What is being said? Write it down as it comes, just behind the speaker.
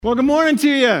Well, good morning to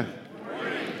you.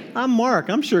 I'm Mark.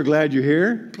 I'm sure glad you're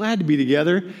here. Glad to be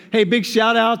together. Hey, big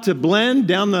shout out to Blend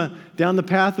down the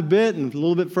path a bit, and a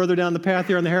little bit further down the path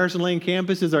here on the Harrison Lane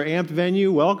campus is our AMP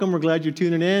venue. Welcome. We're glad you're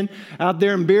tuning in out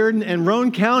there in Bearden and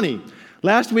Roane County.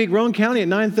 Last week, Roane County at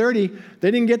 9:30, they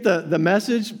didn't get the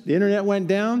message. The internet went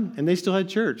down, and they still had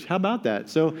church. How about that?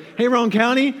 So, hey, Roane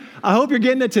County, I hope you're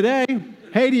getting it today.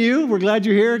 Hey to you. We're glad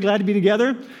you're here. Glad to be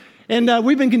together. And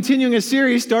we've been continuing a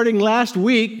series starting last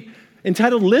week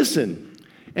entitled Listen.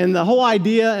 And the whole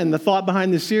idea and the thought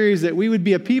behind this series that we would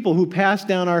be a people who pass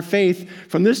down our faith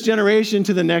from this generation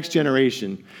to the next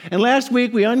generation. And last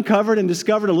week we uncovered and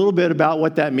discovered a little bit about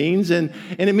what that means. And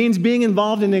it means being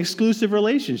involved in an exclusive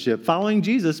relationship. Following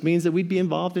Jesus means that we'd be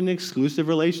involved in an exclusive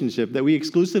relationship, that we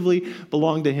exclusively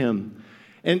belong to Him.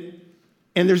 And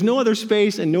there's no other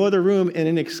space and no other room in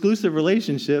an exclusive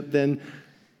relationship than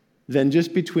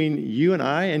just between you and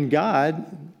I and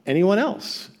God, anyone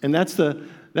else. And that's the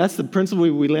principle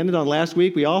we landed on last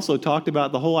week. We also talked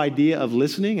about the whole idea of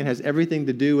listening. It has everything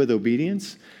to do with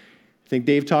obedience. I think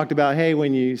Dave talked about, hey,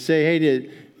 when you say, hey,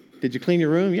 did you clean your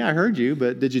room? Yeah, I heard you,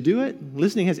 but did you do it?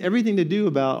 Listening has everything to do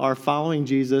about our following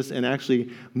Jesus and actually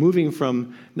moving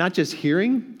from not just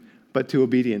hearing, but to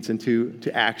obedience and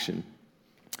to action.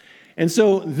 And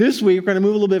so this week, we're going to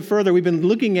move a little bit further. We've been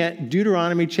looking at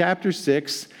Deuteronomy chapter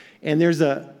 6, and there's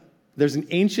an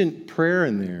ancient prayer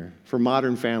in there for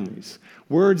modern families.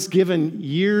 Words given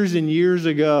years and years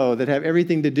ago that have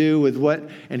everything to do with what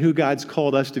and who God's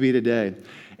called us to be today.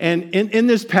 And in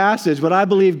this passage, what I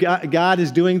believe God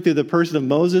is doing through the person of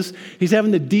Moses, he's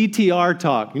having the DTR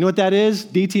talk. You know what that is?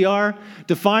 DTR?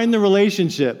 Define the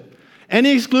relationship.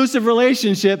 Any exclusive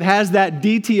relationship has that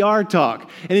DTR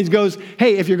talk. And he goes,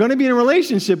 hey, if you're going to be in a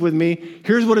relationship with me,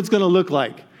 here's what it's going to look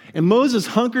like. And Moses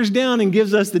hunkers down and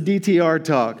gives us the DTR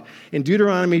talk in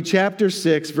Deuteronomy chapter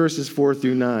 6, verses 4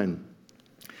 through 9.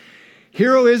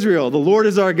 Hear, O Israel, the Lord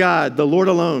is our God, the Lord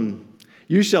alone.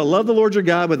 You shall love the Lord your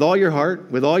God with all your heart,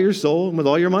 with all your soul, and with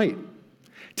all your might.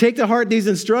 Take to heart these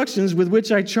instructions with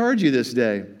which I charge you this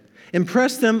day.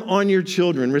 Impress them on your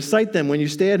children. Recite them when you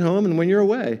stay at home and when you're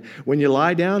away, when you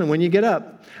lie down and when you get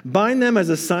up. Bind them as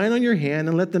a sign on your hand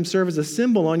and let them serve as a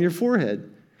symbol on your forehead.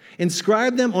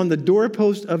 Inscribe them on the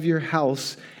doorpost of your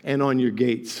house and on your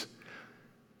gates.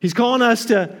 He's calling us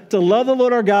to love the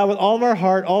Lord our God with all of our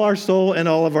heart, all our soul, and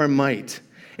all of our might.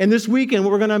 And this weekend,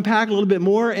 we're going to unpack a little bit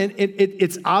more, and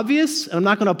it's obvious. I'm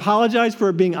not going to apologize for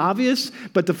it being obvious,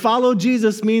 but to follow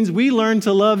Jesus means we learn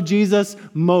to love Jesus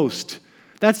most.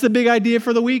 That's the big idea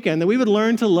for the weekend, that we would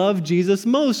learn to love Jesus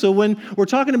most. So when we're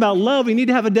talking about love, we need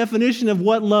to have a definition of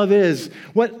what love is.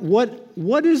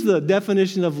 What is the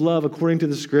definition of love according to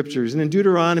the Scriptures? And in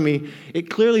Deuteronomy,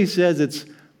 it clearly says it's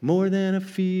more than a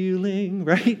feeling,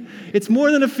 right? It's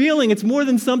more than a feeling. It's more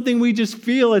than something we just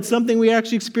feel. It's something we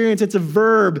actually experience. It's a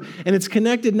verb, and it's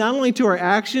connected not only to our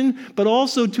action, but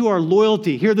also to our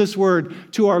loyalty. Hear this word,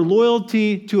 to our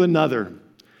loyalty to another.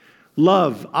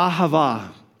 Love, ahava,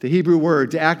 the Hebrew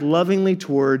word, to act lovingly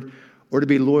toward or to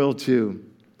be loyal to.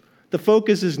 The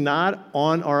focus is not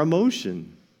on our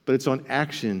emotion, but it's on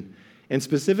action, and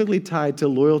specifically tied to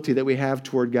loyalty that we have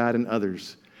toward God and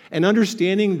others. And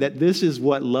understanding that this is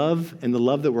what love and the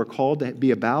love that we're called to be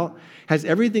about has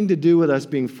everything to do with us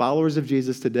being followers of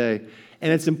Jesus today.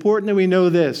 And it's important that we know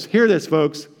this. Hear this,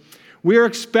 folks. We are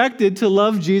expected to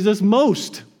love Jesus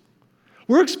most.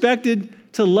 We're expected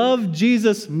to love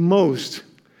Jesus most.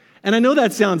 And I know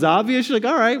that sounds obvious. You're like,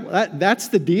 all right, that's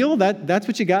the deal? That's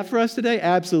what you got for us today?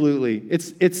 Absolutely.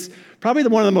 It's probably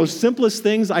one of the most simplest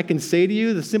things I can say to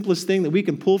you, the simplest thing that we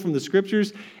can pull from the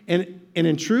Scriptures. And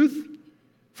in truth,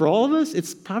 for all of us,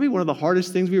 it's probably one of the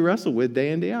hardest things we wrestle with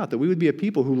day in, day out, that we would be a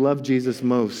people who love Jesus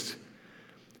most.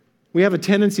 We have a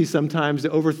tendency sometimes to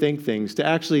overthink things, to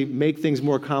actually make things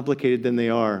more complicated than they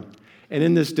are. And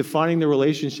in this defining the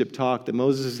relationship talk that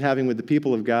Moses is having with the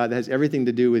people of God that has everything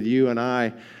to do with you and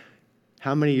I,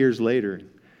 how many years later?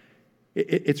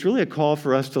 It's really a call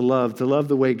for us to love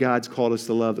the way God's called us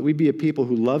to love, that we be a people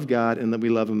who love God and that we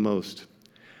love Him most.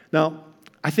 Now,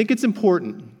 I think it's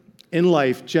important in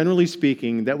life, generally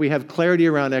speaking, that we have clarity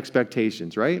around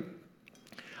expectations, right?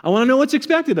 I want to know what's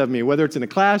expected of me, whether it's in a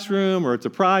classroom or it's a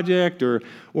project or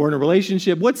in a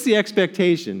relationship. What's the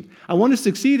expectation? I want to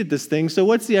succeed at this thing, so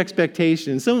what's the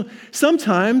expectation? So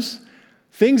sometimes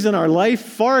things in our life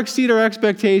far exceed our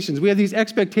expectations. We have these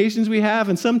expectations we have,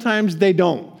 and sometimes they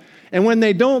don't. And when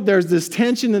they don't, there's this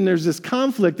tension and there's this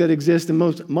conflict that exists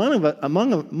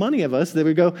among many of us that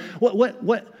we go,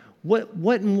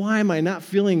 what and why am I not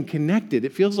feeling connected?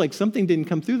 It feels like something didn't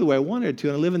come through the way I wanted it to,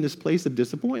 and I live in this place of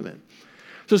disappointment.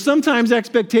 So sometimes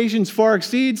expectations far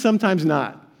exceed, sometimes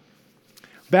not.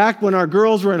 Back when our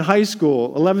girls were in high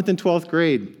school, 11th and 12th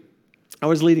grade, I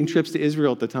was leading trips to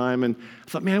Israel at the time, and I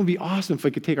thought, man, it would be awesome if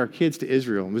we could take our kids to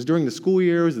Israel. It was during the school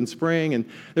year, it was in spring, and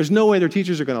there's no way their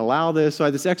teachers are going to allow this, so I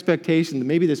had this expectation that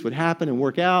maybe this would happen and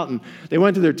work out, and they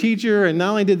went to their teacher, and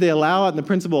not only did they allow it, and the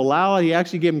principal allow it, he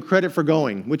actually gave them credit for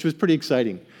going, which was pretty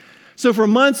exciting. So for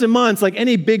months and months, like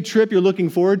any big trip you're looking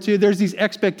forward to, there's these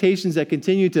expectations that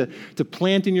continue to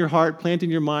plant in your heart, plant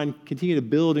in your mind, continue to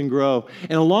build and grow.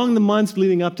 And along the months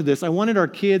leading up to this, I wanted our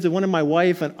kids, I wanted my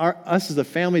wife and us as a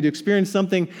family to experience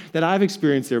something that I've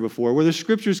experienced there before, where the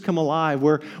scriptures come alive,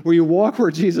 where you walk where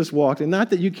Jesus walked. And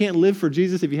not that you can't live for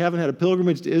Jesus if you haven't had a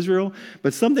pilgrimage to Israel,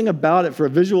 but something about it for a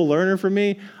visual learner for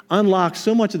me unlocks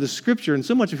so much of the scripture and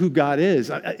so much of who God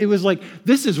is. It was like,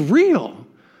 this is real.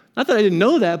 Not that I didn't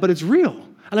know that, but it's real.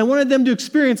 And I wanted them to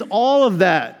experience all of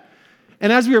that. And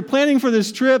as we were planning for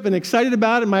this trip and excited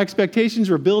about it, my expectations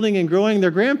were building and growing.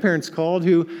 Their grandparents called,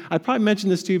 who, I probably mentioned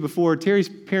this to you before, Terry's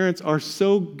parents are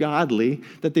so godly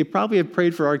that they probably have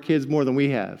prayed for our kids more than we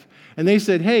have. And they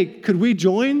said, hey, could we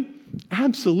join?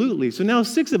 Absolutely. So now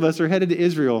 6 of us are headed to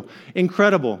Israel.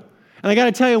 Incredible. And I got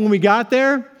to tell you, when we got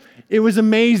there, it was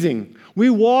amazing. We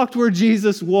walked where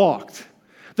Jesus walked.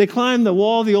 They climbed the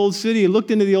wall of the old city, looked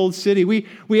into the old city.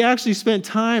 We actually spent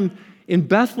time in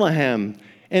Bethlehem.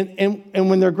 And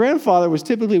when their grandfather was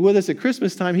typically with us at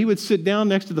Christmas time, he would sit down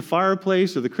next to the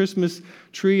fireplace or the Christmas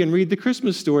tree and read the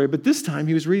Christmas story. But this time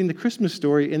he was reading the Christmas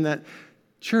story in that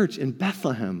church in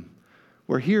Bethlehem,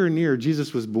 where here and near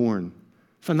Jesus was born.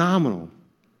 Phenomenal.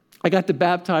 I got to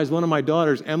baptize one of my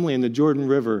daughters, Emily, in the Jordan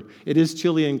River. It is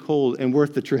chilly and cold and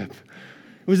worth the trip.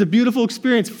 It was a beautiful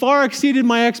experience, far exceeded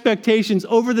my expectations,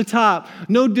 over the top,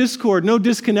 no discord, no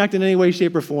disconnect in any way,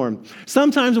 shape, or form.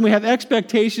 Sometimes when we have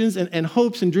expectations and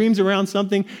hopes and dreams around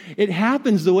something, it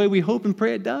happens the way we hope and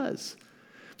pray it does.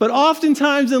 But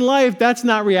oftentimes in life, that's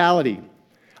not reality.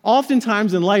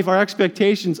 Oftentimes in life, our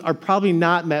expectations are probably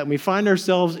not met, and we find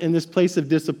ourselves in this place of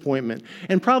disappointment.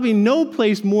 And probably no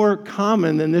place more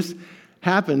common than this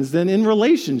happens than in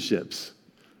relationships.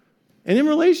 And in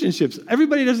relationships,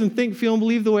 everybody doesn't think, feel, and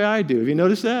believe the way I do. Have you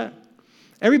noticed that?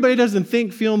 Everybody doesn't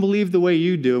think, feel, and believe the way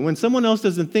you do. And when someone else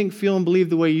doesn't think, feel, and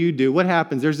believe the way you do, what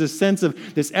happens? There's this sense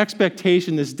of this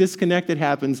expectation, this disconnect that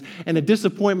happens, and a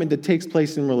disappointment that takes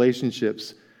place in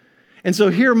relationships. And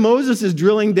so here Moses is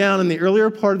drilling down in the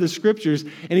earlier part of the scriptures,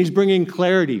 and he's bringing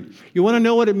clarity. You want to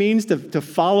know what it means to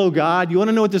follow God? You want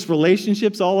to know what this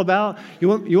relationship's all about? You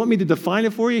want me to define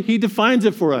it for you? He defines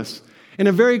it for us in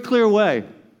a very clear way.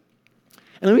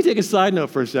 And let me take a side note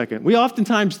for a second. We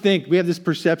oftentimes think, we have this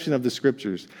perception of the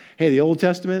scriptures. Hey, the Old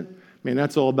Testament, man,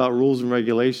 that's all about rules and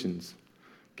regulations.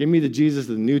 Give me the Jesus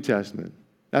of the New Testament.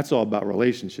 That's all about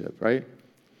relationship, right?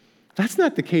 That's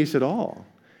not the case at all.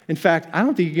 In fact, I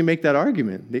don't think you can make that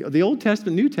argument. The Old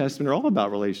Testament, New Testament are all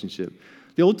about relationship.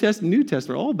 The Old Testament, New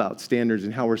Testament are all about standards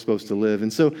and how we're supposed to live.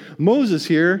 And so Moses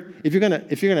here, if you're going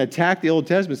to attack the Old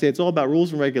Testament, say it's all about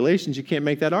rules and regulations, you can't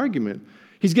make that argument.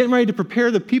 He's getting ready to prepare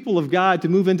the people of God to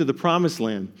move into the promised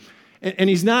land. And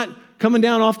he's not coming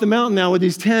down off the mountain now with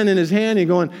these 10 in his hand and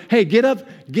going, hey, get up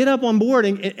on board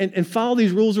and follow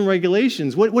these rules and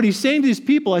regulations. What he's saying to these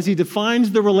people as he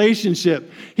defines the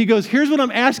relationship, he goes, here's what I'm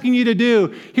asking you to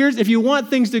do. If you want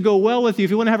things to go well with you,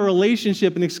 if you want to have a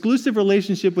relationship, an exclusive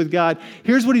relationship with God,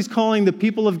 here's what he's calling the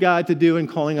people of God to do and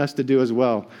calling us to do as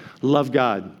well. Love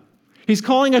God. He's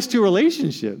calling us to a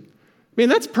relationship. Man,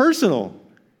 that's personal.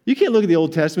 You can't look at the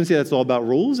Old Testament and say that's all about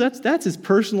rules. That's as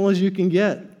personal as you can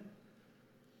get.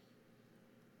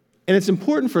 And it's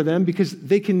important for them because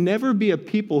they can never be a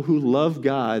people who love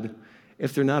God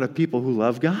if they're not a people who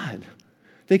love God.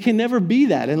 They can never be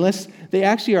that unless they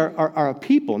actually are a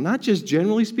people, not just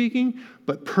generally speaking,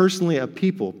 but personally a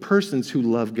people, persons who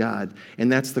love God.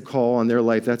 And that's the call on their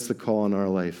life. That's the call on our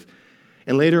life.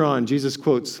 And later on, Jesus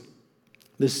quotes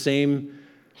this same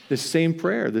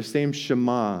prayer, the same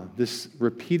Shema, this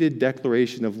repeated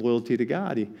declaration of loyalty to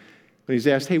God. When he's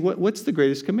asked, hey, what's the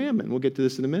greatest commandment? We'll get to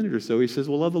this in a minute or so. He says,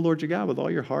 well, love the Lord your God with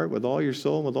all your heart, with all your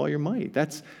soul, and with all your might.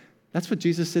 That's what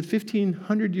Jesus said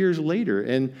 1,500 years later.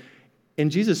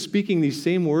 And Jesus speaking these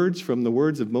same words from the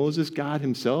words of Moses, God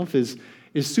himself, is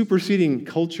superseding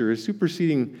culture, is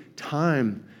superseding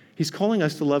time. He's calling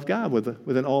us to love God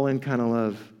with an all-in kind of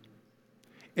love.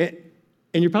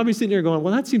 And you're probably sitting there going,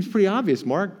 well, that seems pretty obvious,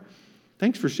 Mark.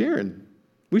 Thanks for sharing.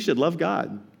 We should love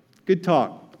God. Good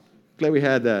talk. Glad we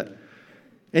had that.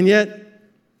 And yet,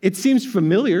 it seems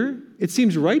familiar. It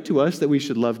seems right to us that we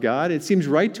should love God. It seems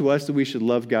right to us that we should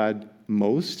love God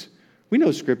most. We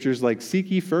know scriptures like, seek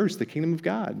ye first the kingdom of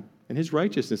God and his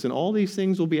righteousness, and all these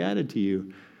things will be added to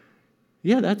you.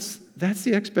 Yeah, that's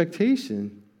the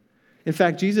expectation. In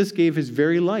fact, Jesus gave his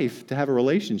very life to have a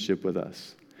relationship with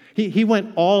us. He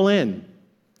went all in.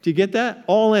 Do you get that?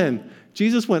 All in.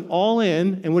 Jesus went all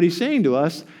in, and what he's saying to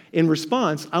us in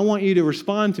response, I want you to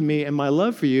respond to me and my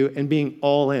love for you and being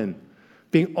all in.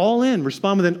 Being all in.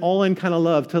 Respond with an all in kind of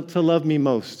love to love me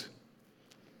most.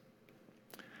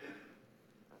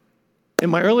 In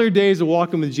my earlier days of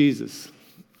walking with Jesus,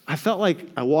 I felt like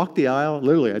I walked the aisle.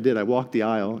 Literally, I did. I walked the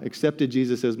aisle, accepted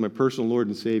Jesus as my personal Lord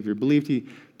and Savior, believed he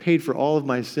paid for all of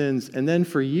my sins, and then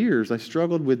for years, I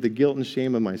struggled with the guilt and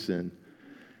shame of my sin.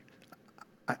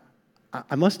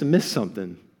 I must have missed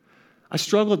something. I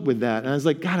struggled with that, and I was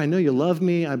like, God, I know you love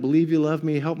me. I believe you love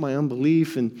me. Help my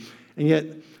unbelief, and yet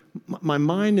my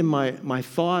mind and my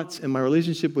thoughts and my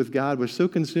relationship with God was so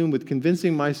consumed with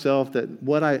convincing myself that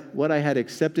what I had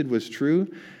accepted was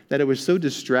true, that it was so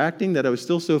distracting, that I was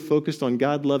still so focused on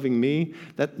God loving me,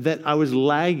 that I was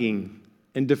lagging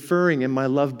and deferring in my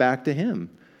love back to him.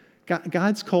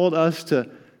 God's called us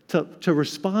to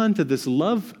respond to this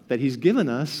love that he's given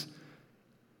us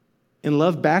in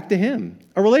love back to him.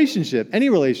 A relationship, any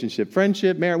relationship,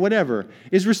 friendship, marriage, whatever,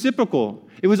 is reciprocal.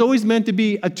 It was always meant to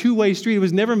be a two-way street. It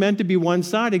was never meant to be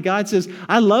one-sided. God says,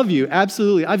 I love you,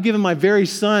 absolutely. I've given my very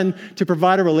son to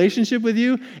provide a relationship with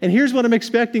you, and here's what I'm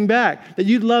expecting back, that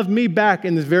you'd love me back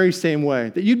in this very same way,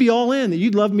 that you'd be all in, that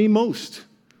you'd love me most.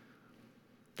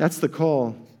 That's the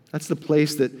call. That's the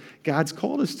place that God's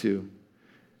called us to.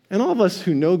 And all of us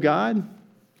who know God,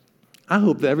 I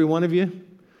hope that every one of you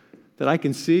that I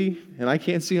can see and I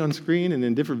can't see on screen and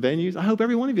in different venues, I hope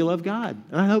every one of you love God.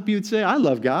 And I hope you would say, I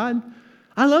love God.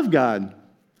 I love God.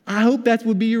 I hope that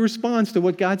would be your response to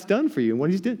what God's done for you and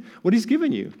what he's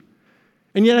given you.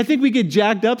 And yet I think we get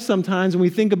jacked up sometimes when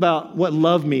we think about what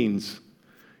love means.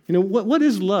 You know, what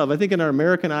is love? I think in our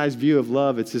Americanized view of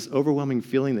love, it's this overwhelming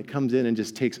feeling that comes in and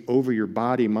just takes over your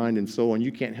body, mind, and soul, and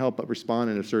you can't help but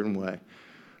respond in a certain way.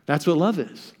 That's what love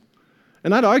is.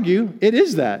 And I'd argue it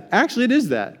is that. Actually, it is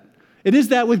that. It is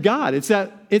that with God.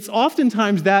 It's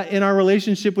oftentimes that in our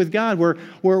relationship with God where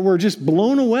we're just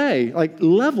blown away, like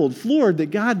leveled, floored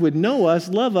that God would know us,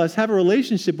 love us, have a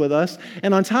relationship with us,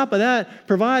 and on top of that,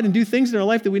 provide and do things in our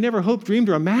life that we never hoped, dreamed,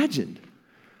 or imagined.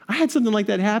 I had something like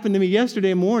that happen to me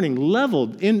yesterday morning,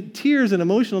 leveled, in tears and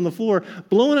emotion on the floor,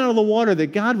 blown out of the water, that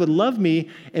God would love me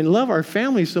and love our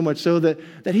family so much so that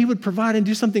he would provide and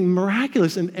do something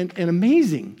miraculous and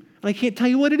amazing. And I can't tell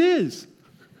you what it is.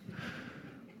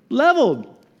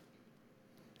 Leveled.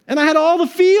 And I had all the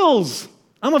feels.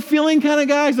 I'm a feeling kind of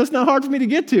guy, so that's not hard for me to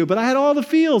get to, but I had all the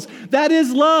feels. That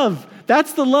is love.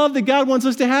 That's the love that God wants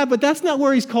us to have, but that's not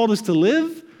where he's called us to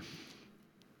live.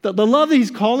 The love that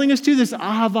he's calling us to, this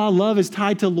ahava love, is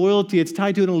tied to loyalty. It's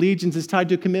tied to an allegiance. It's tied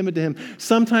to a commitment to him.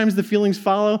 Sometimes the feelings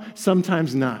follow,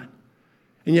 sometimes not.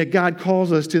 And yet God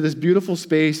calls us to this beautiful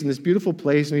space and this beautiful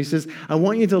place, and he says, I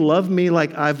want you to love me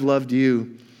like I've loved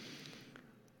you.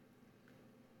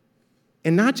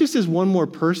 And not just as one more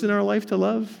person in our life to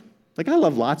love. Like, I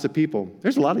love lots of people.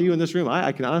 There's a lot of you in this room.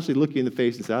 I can honestly look you in the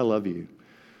face and say, I love you.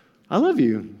 I love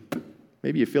you.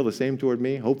 Maybe you feel the same toward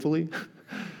me, hopefully.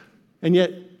 And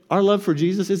yet, our love for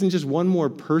Jesus isn't just one more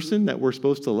person that we're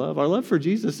supposed to love. Our love for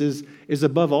Jesus is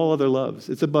above all other loves.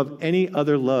 It's above any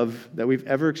other love that we've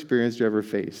ever experienced or ever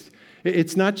faced.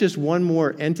 It's not just one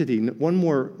more entity, one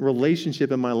more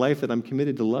relationship in my life that I'm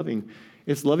committed to loving.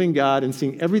 It's loving God and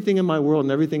seeing everything in my world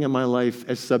and everything in my life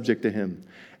as subject to him.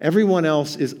 Everyone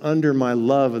else is under my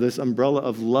love, this umbrella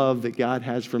of love that God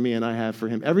has for me and I have for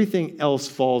him. Everything else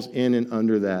falls in and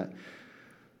under that.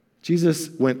 Jesus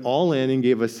went all in and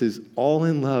gave us his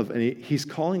all-in love, and he's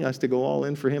calling us to go all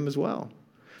in for him as well.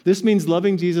 This means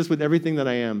loving Jesus with everything that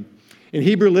I am. In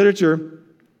Hebrew literature,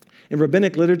 in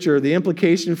rabbinic literature, the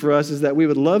implication for us is that we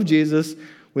would love Jesus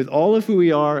with all of who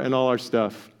we are and all our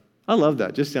stuff. I love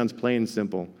that. Just sounds plain and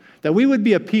simple. That we would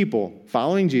be a people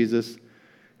following Jesus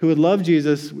who would love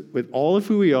Jesus with all of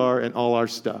who we are and all our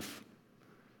stuff.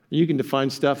 You can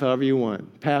define stuff however you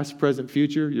want. Past, present,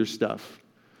 future, your stuff.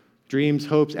 Dreams,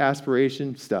 hopes,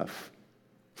 aspirations, stuff.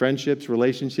 Friendships,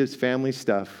 relationships, family,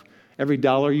 stuff. Every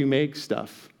dollar you make,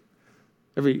 stuff.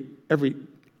 Every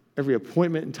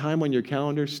appointment and time on your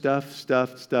calendar, stuff.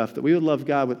 That we would love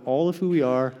God with all of who we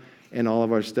are and all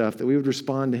of our stuff. That we would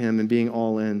respond to him and being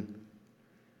all in.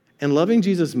 And loving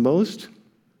Jesus most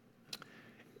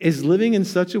is living in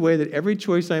such a way that every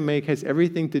choice I make has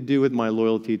everything to do with my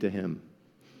loyalty to him.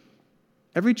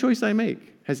 Every choice I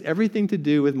make has everything to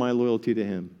do with my loyalty to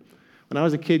him. When I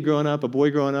was a kid growing up, a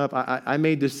boy growing up, I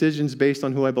made decisions based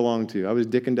on who I belonged to. I was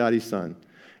Dick and Dottie's son.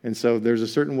 And so there's a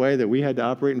certain way that we had to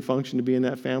operate and function to be in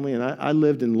that family, and I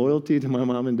lived in loyalty to my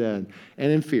mom and dad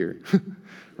and in fear,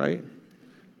 right?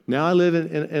 Now I live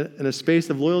in a space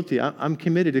of loyalty. I'm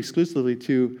committed exclusively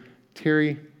to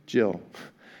Terry Jill.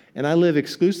 And I live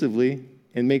exclusively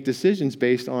and make decisions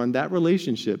based on that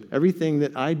relationship. Everything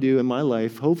that I do in my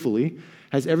life, hopefully,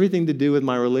 has everything to do with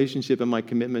my relationship and my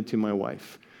commitment to my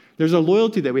wife. There's a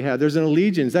loyalty that we have. There's an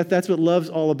allegiance. That's what love's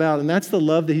all about. And that's the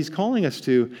love that he's calling us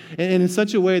to. And in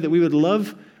such a way that we would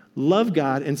love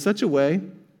God in such a way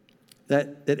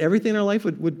that everything in our life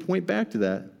would point back to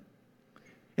that.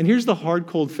 And here's the hard,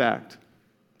 cold fact.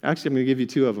 Actually, I'm going to give you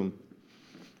two of them.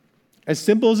 As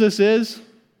simple as this is,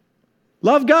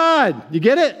 love God. You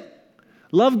get it?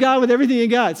 Love God with everything you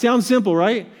got. Sounds simple,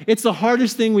 right? It's the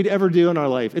hardest thing we'd ever do in our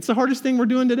life. It's the hardest thing we're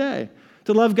doing today.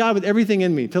 To love God with everything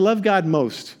in me. To love God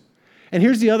most. And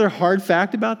here's the other hard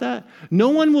fact about that. No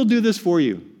one will do this for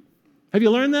you. Have you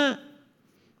learned that?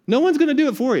 No one's going to do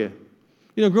it for you.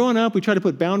 You know, growing up, we try to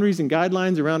put boundaries and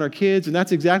guidelines around our kids, and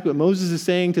that's exactly what Moses is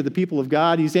saying to the people of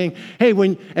God. He's saying, hey,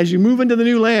 as you move into the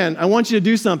new land, I want you to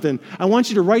do something. I want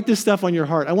you to write this stuff on your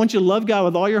heart. I want you to love God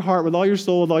with all your heart, with all your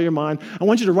soul, with all your mind. I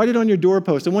want you to write it on your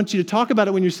doorpost. I want you to talk about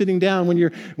it when you're sitting down, when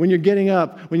you're getting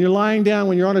up, when you're lying down,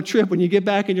 when you're on a trip, when you get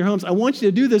back in your homes. I want you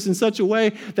to do this in such a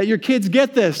way that your kids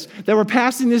get this, that we're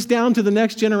passing this down to the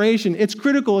next generation. It's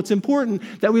critical. It's important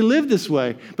that we live this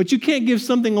way, but you can't give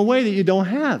something away that you don't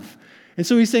have. And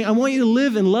so he's saying, I want you to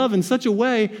live and love in such a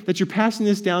way that you're passing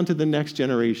this down to the next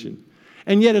generation.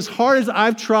 And yet, as hard as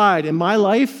I've tried in my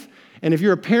life, and if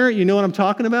you're a parent, you know what I'm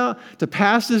talking about, to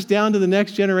pass this down to the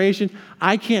next generation,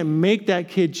 I can't make that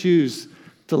kid choose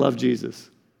to love Jesus.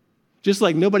 Just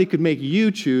like nobody could make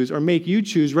you choose or make you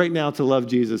choose right now to love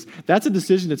Jesus. That's a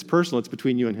decision that's personal. It's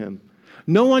between you and him.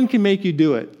 No one can make you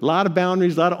do it. A lot of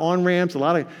boundaries, a lot of on-ramps, a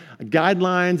lot of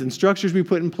guidelines and structures we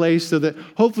put in place so that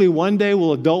hopefully one day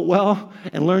we'll adult well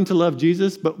and learn to love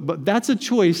Jesus. But that's a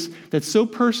choice that's so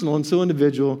personal and so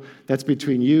individual that's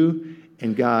between you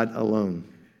and God alone.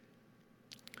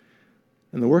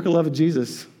 And the work of love of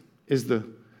Jesus is the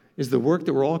work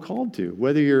that we're all called to.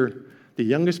 Whether you're the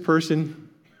youngest person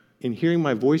in hearing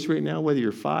my voice right now, whether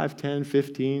you're 5, 10,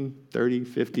 15, 30,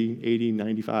 50, 80,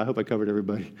 95, I hope I covered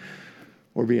everybody,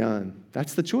 or beyond.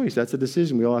 That's the choice. That's the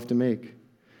decision we all have to make.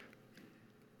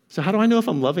 So how do I know if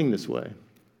I'm loving this way?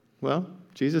 Well,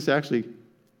 Jesus actually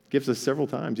gives us several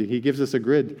times. He gives us a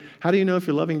grid. How do you know if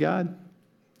you're loving God?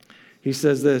 He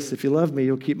says this, if you love me,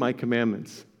 you'll keep my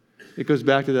commandments. It goes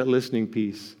back to that listening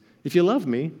piece. If you love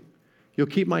me, you'll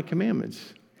keep my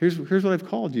commandments. Here's what I've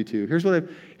called you to. Here's what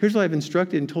I've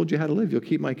instructed and told you how to live. You'll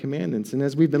keep my commandments. And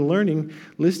as we've been learning,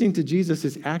 listening to Jesus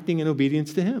is acting in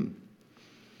obedience to him.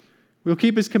 We'll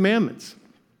keep his commandments.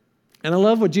 And I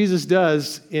love what Jesus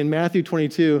does in Matthew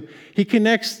 22. He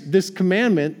connects this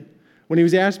commandment, when he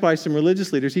was asked by some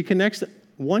religious leaders, he connects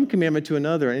one commandment to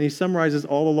another, and he summarizes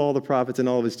all the law of the prophets and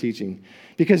all of his teaching.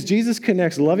 Because Jesus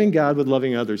connects loving God with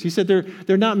loving others. He said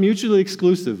they're not mutually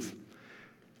exclusive.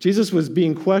 Jesus was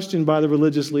being questioned by the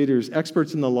religious leaders,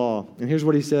 experts in the law. And here's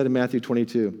what he said in Matthew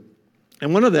 22.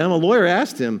 And one of them, a lawyer,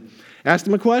 asked him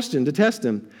a question to test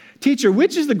him. Teacher,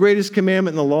 which is the greatest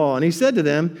commandment in the law? And he said to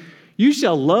them, you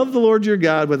shall love the Lord your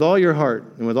God with all your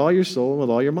heart and with all your soul and with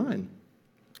all your mind.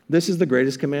 This is the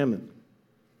greatest commandment.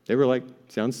 They were like,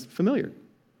 sounds familiar.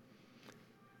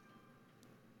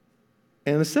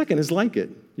 And the second is like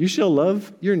it. You shall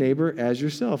love your neighbor as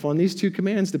yourself. On these two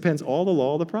commands depends all the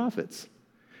law of the prophets.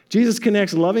 Jesus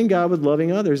connects loving God with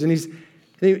loving others. And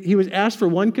he was asked for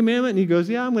one commandment, and he goes,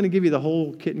 yeah, I'm going to give you the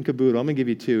whole kit and caboodle. I'm going to give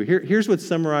you two. Here's what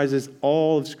summarizes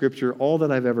all of Scripture, all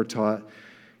that I've ever taught,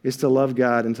 is to love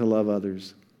God and to love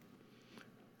others.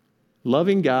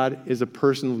 Loving God is a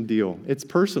personal deal. It's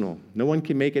personal. No one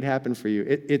can make it happen for you.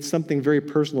 It's something very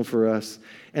personal for us.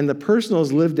 And the personal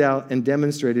is lived out and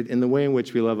demonstrated in the way in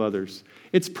which we love others.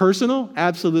 It's personal?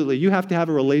 Absolutely. You have to have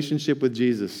a relationship with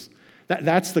Jesus.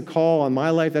 That's the call on my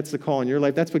life. That's the call on your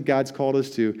life. That's what God's called us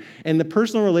to. And the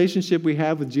personal relationship we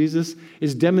have with Jesus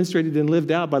is demonstrated and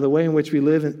lived out by the way in which we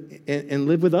live and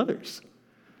live with others.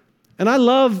 And I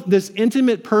love this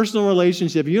intimate personal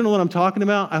relationship. You know what I'm talking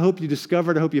about? I hope you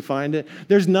discover it. I hope you find it.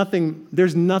 There's nothing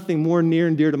more near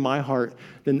and dear to my heart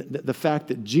than the fact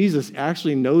that Jesus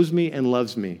actually knows me and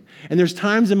loves me. And there's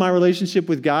times in my relationship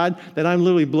with God that I'm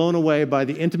literally blown away by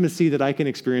the intimacy that I can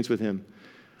experience with him.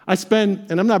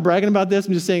 and I'm not bragging about this,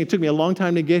 I'm just saying it took me a long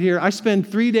time to get here. I spend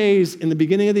 3 days in the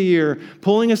beginning of the year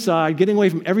pulling aside, getting away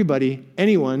from everybody,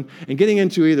 anyone, and getting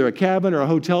into either a cabin or a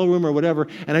hotel room or whatever.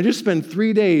 And I just spend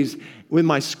 3 days with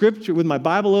my scripture, with my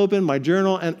Bible open, my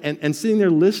journal, and sitting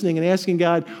there listening and asking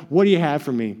God, what do you have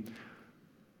for me?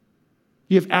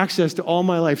 You have access to all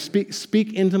my life.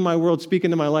 Speak into my world, speak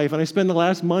into my life. And I spend the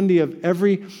last Monday of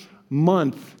every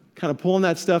month kind of pulling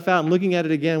that stuff out and looking at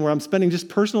it again, where I'm spending just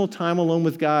personal time alone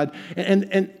with God.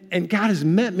 And God has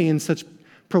met me in such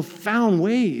profound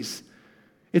ways.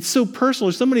 It's so personal.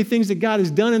 There's so many things that God has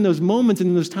done in those moments and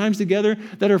in those times together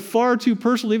that are far too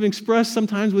personal to even express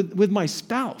sometimes with my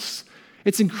spouse.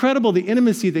 It's incredible, the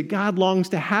intimacy that God longs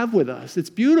to have with us.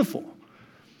 It's beautiful.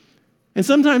 And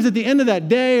sometimes at the end of that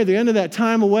day or the end of that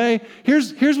time away,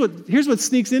 here's what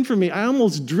sneaks in for me. I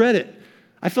almost dread it.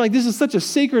 I feel like this is such a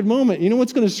sacred moment. You know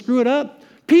what's going to screw it up?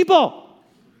 People.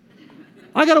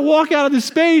 I got to walk out of this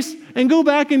space and go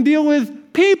back and deal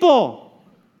with people.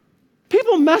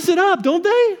 People mess it up, don't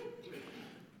they?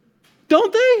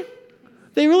 Don't they?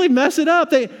 They really mess it up.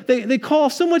 They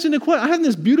call so much into question. I have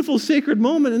this beautiful sacred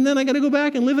moment, and then I got to go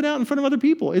back and live it out in front of other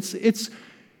people. It's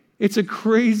a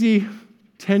crazy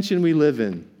tension we live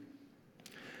in.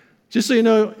 Just so you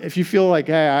know, if you feel like,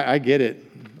 hey, I get it.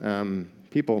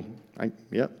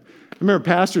 Yep. I remember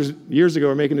pastors years ago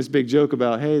were making this big joke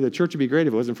about, hey, the church would be great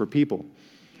if it wasn't for people.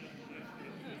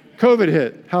 COVID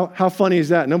hit. How funny is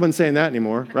that? No one's saying that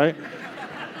anymore, right?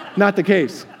 Not the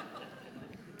case.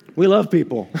 We love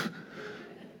people.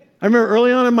 I remember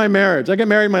early on in my marriage, I got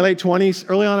married in my late 20s.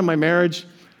 Early on in my marriage,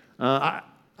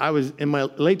 I was in my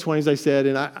late 20s, I said,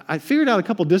 and I figured out a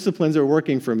couple disciplines that were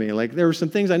working for me. Like there were some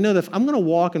things I know that if I'm going to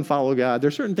walk and follow God,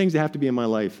 there's certain things that have to be in my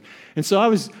life. And so I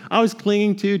was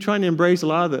clinging to, trying to embrace a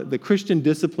lot of the Christian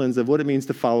disciplines of what it means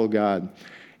to follow God.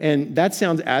 And that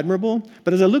sounds admirable,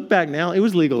 but as I look back now, it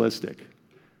was legalistic.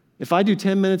 If I do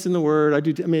 10 minutes in the Word,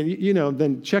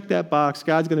 then check that box,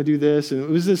 God's going to do this. And it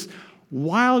was this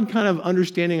wild kind of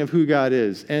understanding of who God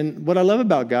is. And what I love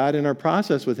about God in our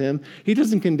process with Him, He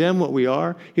doesn't condemn what we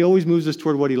are. He always moves us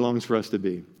toward what He longs for us to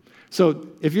be. So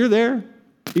if you're there,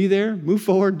 be there, move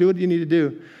forward, do what you need to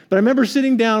do. But I remember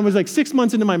sitting down, it was like 6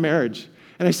 months into my marriage,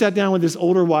 and I sat down with this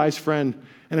older, wise friend,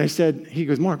 and I said, he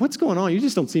goes, Mark, what's going on? You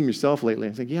just don't seem yourself lately. I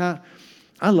was like, yeah,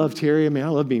 I love Terry. I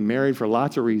love being married for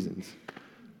lots of reasons.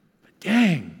 But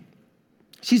dang,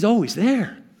 she's always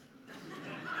there.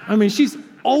 She's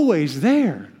always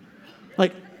there.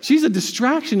 Like, she's a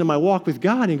distraction to my walk with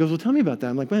God. And he goes, well, tell me about that.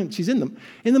 I'm like, man, she's in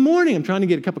the morning. I'm trying to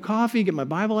get a cup of coffee, get my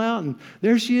Bible out, and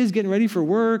there she is getting ready for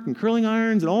work and curling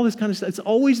irons and all this kind of stuff. It's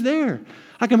always there.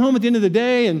 I come home at the end of the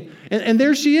day, and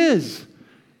there she is.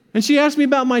 And she asked me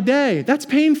about my day. That's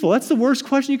painful. That's the worst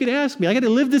question you could ask me. I got to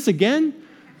live this again?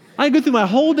 I go through my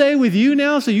whole day with you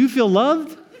now so you feel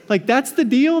loved? Like, that's the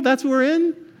deal? That's what we're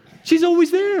in? She's always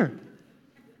there.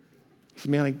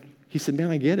 He said,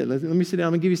 man, I get it. Let me sit down.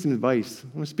 I'm going to give you some advice.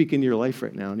 I want to speak into your life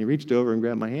right now. And he reached over and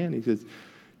grabbed my hand. He says,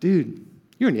 dude,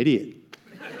 you're an idiot.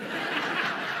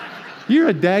 You're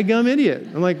a daggum idiot.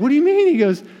 I'm like, what do you mean? He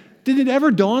goes, did it ever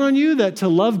dawn on you that to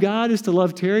love God is to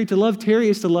love Terry? To love Terry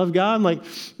is to love God? I'm like,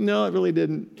 no, it really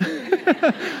didn't.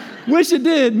 Wish it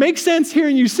did. Makes sense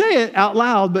hearing you say it out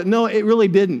loud, but no, it really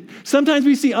didn't. Sometimes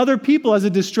we see other people as a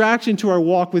distraction to our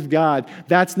walk with God.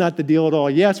 That's not the deal at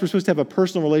all. Yes, we're supposed to have a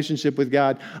personal relationship with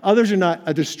God. Others are not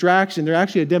a distraction. They're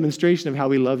actually a demonstration of how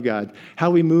we love God,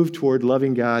 how we move toward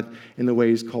loving God in the way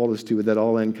He's called us to, with that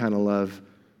all-in kind of love.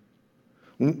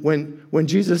 When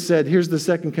Jesus said, here's the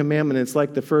second commandment, it's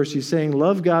like the first, He's saying,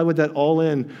 love God with that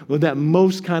all-in, with that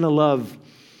most kind of love.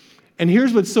 And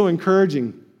here's what's so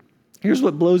encouraging. Here's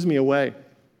what blows me away.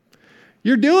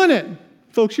 You're doing it.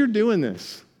 Folks, you're doing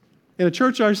this. In a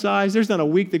church our size, there's not a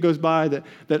week that goes by that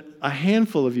a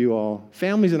handful of you all,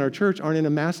 families in our church, aren't in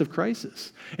a massive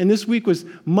crisis. And this week was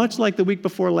much like the week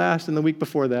before last and the week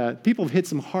before that. People have hit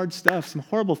some hard stuff. Some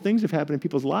horrible things have happened in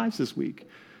people's lives this week.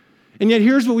 And yet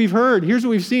here's what we've heard. Here's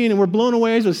what we've seen, and we're blown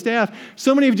away as a staff.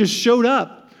 So many have just showed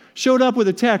up with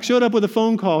a text, showed up with a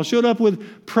phone call, showed up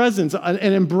with presents, an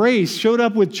embrace, showed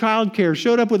up with childcare,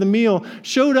 showed up with a meal,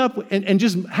 showed up and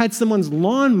just had someone's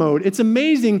lawn mowed. It's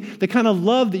amazing the kind of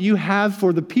love that you have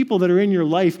for the people that are in your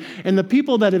life. And the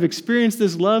people that have experienced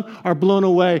this love are blown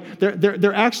away.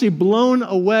 They're actually blown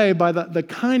away by the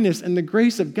kindness and the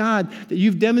grace of God that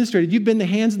you've demonstrated. You've been the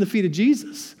hands and the feet of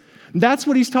Jesus. That's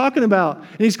what He's talking about.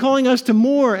 And He's calling us to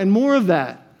more and more of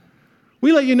that.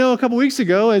 We let you know a couple weeks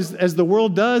ago, as the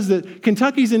world does, that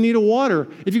Kentucky's in need of water.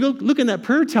 If you go look in that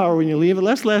prayer tower when you leave,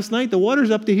 last night, the water's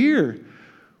up to here.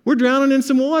 We're drowning in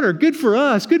some water. Good for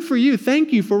us. Good for you.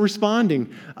 Thank you for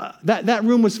responding. That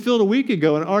room was filled a week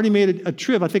ago and already made a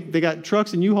trip. I think they got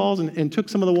trucks and U-Hauls and took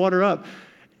some of the water up.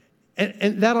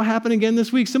 And that'll happen again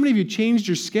this week. So many of you changed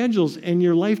your schedules and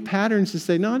your life patterns to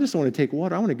say, no, I just don't want to take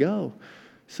water. I want to go.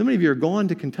 So many of you are going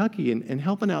to Kentucky and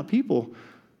helping out people.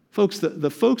 Folks, the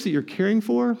folks that you're caring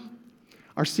for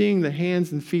are seeing the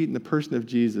hands and feet and the person of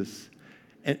Jesus.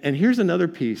 And here's another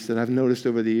piece that I've noticed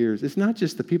over the years. It's not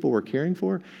just the people we're caring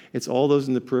for. It's all those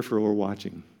in the peripheral we're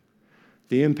watching.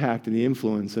 the impact and the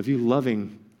influence of you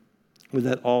loving with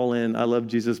that all-in, I love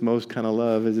Jesus most kind of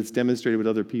love as it's demonstrated with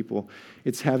other people.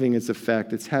 It's having its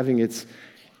effect. It's having its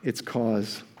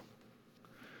cause.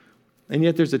 And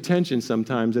yet there's a tension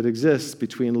sometimes that exists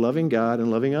between loving God and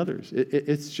loving others.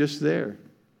 It's just there.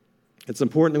 It's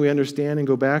important that we understand and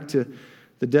go back to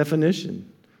the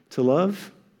definition. To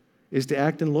love is to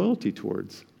act in loyalty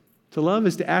towards. To love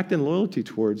is to act in loyalty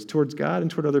towards God and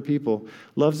toward other people.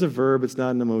 Love's a verb, it's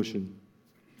not an emotion.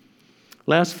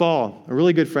 Last fall, a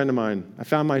really good friend of mine, I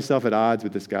found myself at odds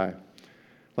with this guy.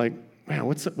 Like, man,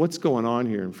 what's going on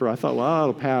here? And I thought, well,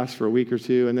 it'll pass for a week or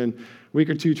two. And then a week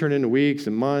or two turned into weeks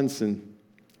and months. And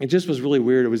it just was really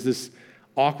weird. It was this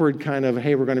awkward kind of,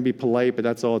 hey, we're going to be polite, but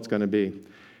that's all it's going to be.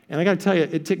 And I got to tell you,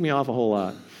 it ticked me off a whole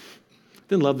lot.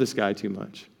 Didn't love this guy too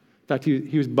much. In fact,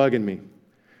 he was bugging me.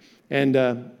 And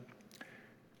a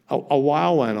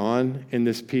while went on in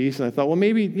this piece, and I thought, well,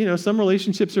 maybe, some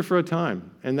relationships are for a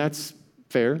time, and that's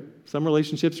fair. Some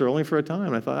relationships are only for a time.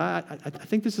 And I thought, I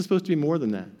think this is supposed to be more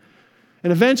than that.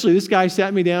 And eventually, this guy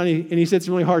sat me down, and he said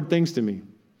some really hard things to me.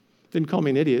 Didn't call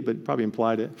me an idiot, but probably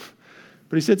implied it.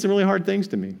 But he said some really hard things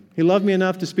to me. He loved me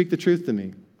enough to speak the truth to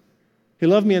me. He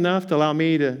loved me enough to allow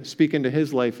me to speak into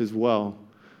his life as well.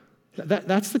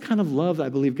 That's the kind of love that I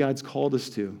believe God's called us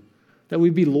to, that we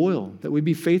be loyal, that we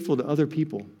be faithful to other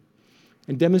people,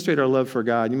 and demonstrate our love for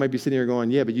God. You might be sitting here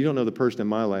going, yeah, but you don't know the person in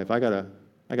my life. I got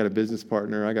a business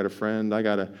partner. I got a friend.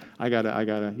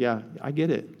 Yeah, I get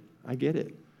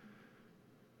it.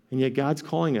 And yet God's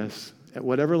calling us at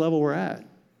whatever level we're at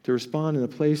to respond in a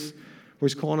place where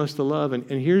he's calling us to love. And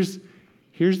here's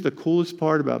the coolest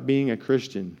part about being a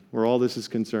Christian where all this is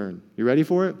concerned. You ready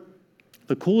for it?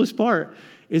 The coolest part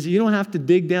is that you don't have to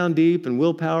dig down deep and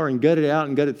willpower and gut it out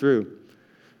and gut it through.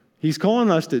 He's calling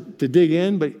us to dig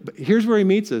in, but here's where he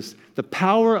meets us. The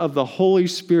power of the Holy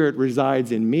Spirit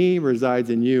resides in me, resides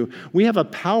in you. We have a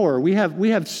power, we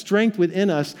have strength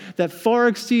within us that far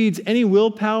exceeds any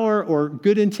willpower or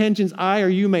good intentions I or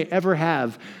you may ever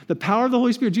have. The power of the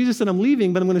Holy Spirit. Jesus said, I'm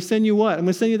leaving, but I'm going to send you what? I'm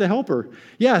going to send you the helper.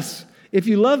 Yes, if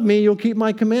you love me, you'll keep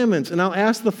my commandments, and I'll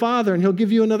ask the Father, and he'll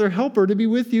give you another helper to be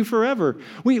with you forever.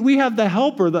 We have the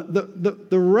helper,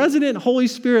 the resident Holy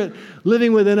Spirit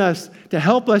living within us to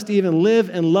help us to even live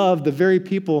and love the very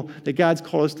people that God's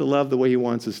called us to love the way he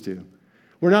wants us to.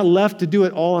 We're not left to do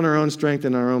it all in our own strength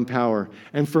and our own power.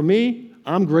 And for me,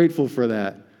 I'm grateful for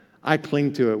that. I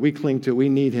cling to it. We cling to it. We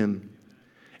need him.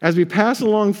 As we pass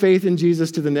along faith in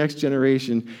Jesus to the next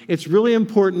generation, it's really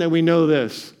important that we know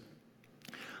this.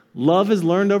 Love is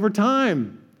learned over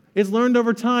time. It's learned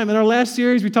over time. In our last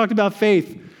series, we talked about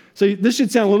faith. So this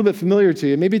should sound a little bit familiar to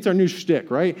you. Maybe it's our new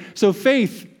shtick, right? So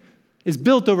faith is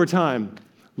built over time.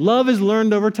 Love is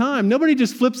learned over time. Nobody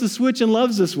just flips the switch and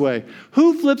loves this way.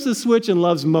 Who flips the switch and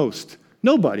loves most?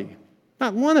 Nobody.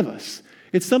 Not one of us.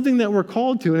 It's something that we're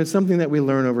called to, and it's something that we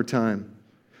learn over time.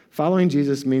 Following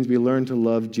Jesus means we learn to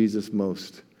love Jesus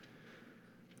most.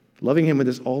 Loving him with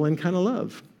this all-in kind of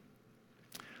love.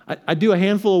 I do a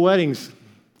handful of weddings,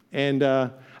 and I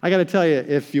got to tell you,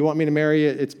 if you want me to marry you,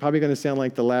 it's probably going to sound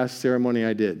like the last ceremony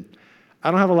I did.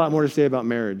 I don't have a lot more to say about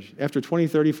marriage. After 20,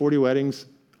 30, 40 weddings,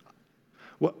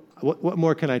 what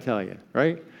more can I tell you,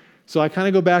 right? So I kind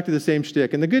of go back to the same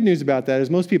shtick, and the good news about that is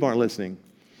most people aren't listening,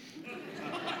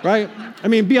 right? I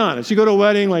mean, be honest. You go to a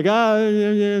wedding like,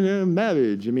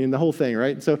 marriage. I mean, the whole thing,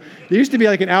 right? So it used to be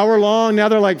like an hour long. Now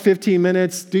they're like 15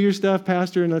 minutes. Do your stuff,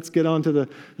 Pastor, and let's get on to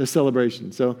the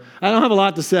celebration. So I don't have a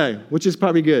lot to say, which is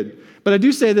probably good. But I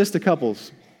do say this to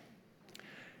couples.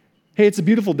 Hey, it's a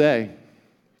beautiful day.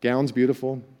 Gown's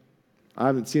beautiful. I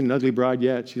haven't seen an ugly bride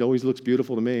yet. She always looks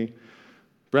beautiful to me.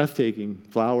 Breathtaking,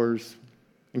 flowers.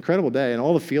 Incredible day, and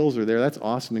all the feels are there. That's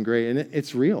awesome and great, and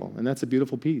it's real, and that's a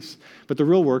beautiful piece. But the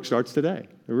real work starts today.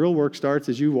 The real work starts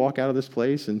as you walk out of this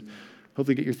place and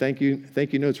hopefully get your thank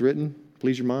you notes written.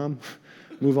 Please your mom.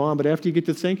 Move on. But after you get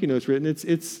the thank you notes written,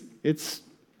 it's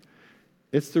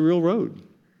the real road.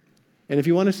 And if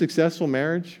you want a successful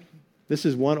marriage, this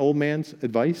is one old man's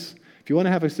advice. If you want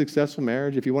to have a successful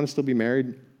marriage, if you want to still be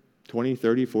married 20,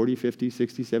 30, 40, 50,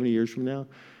 60, 70 years from now,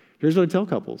 here's what I tell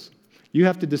couples. You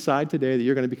have to decide today that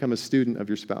you're going to become a student of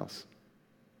your spouse.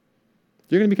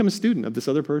 You're going to become a student of this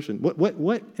other person.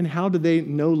 What and how do they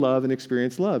know love and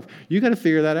experience love? You got to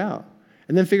figure that out.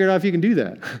 And then figure out if you can do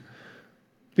that.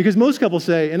 Because most couples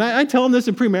say, and I tell them this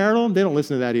in premarital, they don't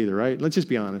listen to that either, right? Let's just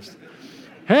be honest.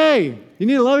 Hey, you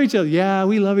need to love each other. Yeah,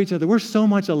 we love each other. We're so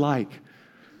much alike.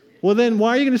 Well, then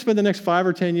why are you going to spend the next 5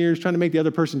 or 10 years trying to make the other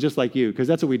person just like you? Because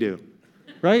that's what we do,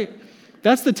 right?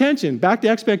 That's the tension. Back to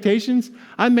expectations.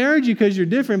 I married you because you're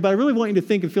different, but I really want you to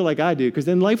think and feel like I do, because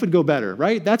then life would go better,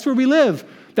 right? That's where we live.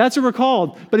 That's what we're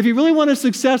called. But if you really want a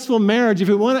successful marriage, if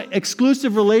you want an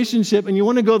exclusive relationship and you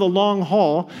want to go the long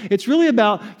haul, it's really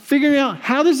about figuring out,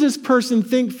 how does this person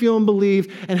think, feel, and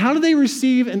believe, and how do they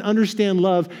receive and understand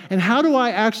love, and how do I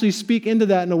actually speak into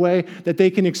that in a way that they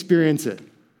can experience it?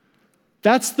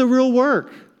 That's the real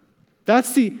work.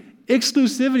 That's the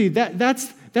exclusivity.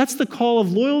 That's the call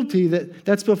of loyalty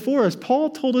that's before us. Paul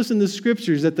told us in the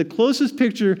scriptures that the closest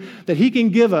picture that he can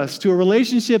give us to a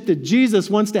relationship that Jesus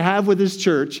wants to have with his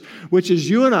church, which is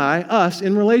you and I, us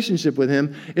in relationship with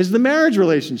him, is the marriage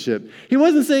relationship. He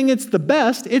wasn't saying it's the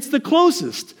best, it's the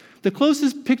closest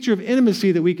picture of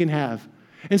intimacy that we can have.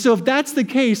 And so if that's the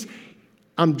case,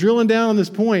 I'm drilling down on this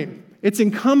point. It's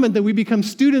incumbent that we become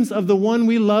students of the one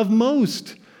we love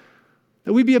most.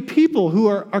 That we be a people who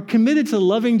are committed to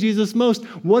loving Jesus most.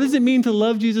 What does it mean to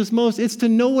love Jesus most? It's to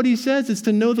know what he says. It's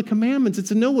to know the commandments. It's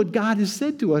to know what God has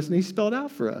said to us and he spelled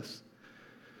out for us.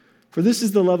 For this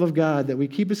is the love of God, that we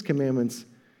keep his commandments,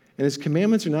 and his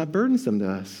commandments are not burdensome to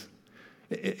us.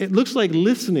 It looks like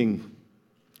listening.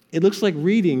 It looks like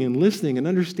reading and listening and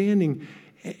understanding.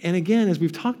 And again, as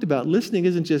we've talked about, listening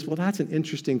isn't just, well, that's an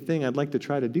interesting thing, I'd like to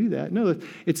try to do that. No,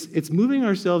 it's moving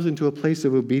ourselves into a place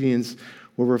of obedience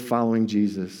where we're following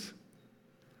Jesus.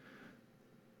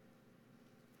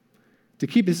 To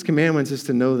keep his commandments is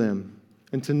to know them.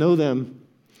 And to know them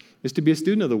is to be a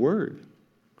student of the word.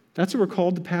 That's what we're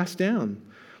called to pass down.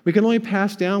 We can only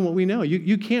pass down what we know.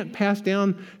 You can't pass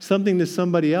down something to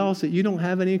somebody else that you don't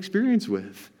have any experience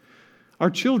with. Our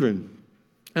children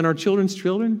and our children's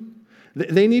children,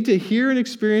 they need to hear and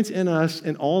experience in us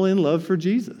an all-in love for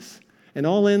Jesus, and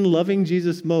all-in loving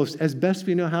Jesus most, as best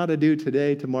we know how to do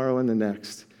today, tomorrow, and the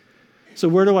next. So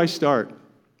where do I start?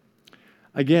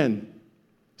 Again,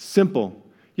 simple.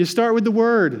 You start with the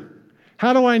Word.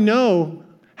 How do I know?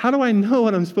 How do I know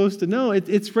what I'm supposed to know?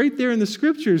 It's right there in the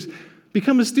Scriptures.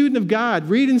 Become a student of God.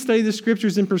 Read and study the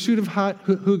Scriptures in pursuit of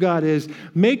who God is.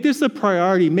 Make this a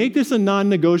priority. Make this a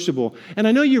non-negotiable. And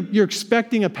I know you're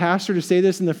expecting a pastor to say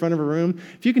this in the front of a room.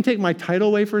 If you can take my title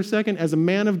away for a second, as a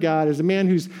man of God, as a man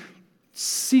who's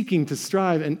seeking to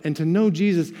strive and to know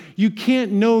Jesus, you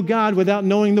can't know God without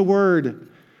knowing the Word.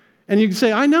 And you can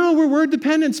say, I know, we're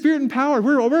word-dependent, spirit and power.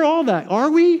 We're all that.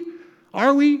 Are we?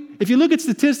 Are we? If you look at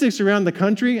statistics around the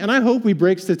country, and I hope we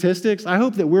break statistics, I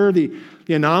hope that we're the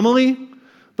anomaly,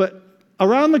 but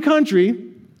around the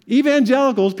country,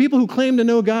 evangelicals, people who claim to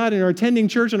know God and are attending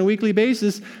church on a weekly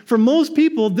basis, for most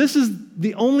people, this is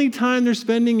the only time they're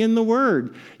spending in the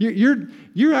Word.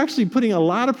 You're actually putting a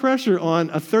lot of pressure on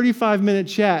a 35-minute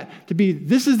chat to be,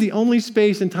 this is the only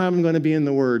space and time I'm going to be in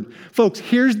the Word. Folks,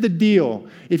 here's the deal.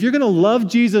 If you're going to love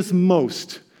Jesus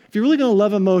most, if you're really going to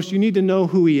love him most, you need to know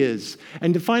who he is.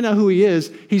 And to find out who he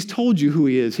is, he's told you who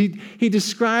he is. He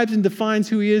describes and defines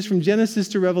who he is from Genesis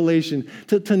to Revelation.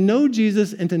 To know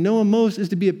Jesus and to know him most is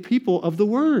to be a people of the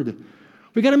Word.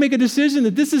 We got to make a decision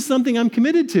that this is something I'm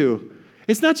committed to.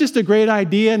 It's not just a great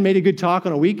idea and made a good talk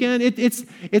on a weekend.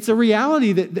 It's a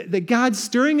reality that God's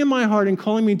stirring in my heart and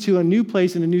calling me to a new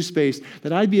place and a new space,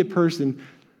 that I'd be a person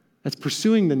that's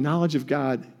pursuing the knowledge of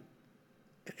God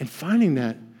and finding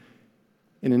that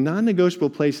in a non-negotiable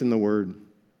place in the Word.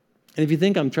 And if you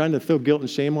think I'm trying to throw guilt and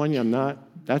shame on you, I'm not.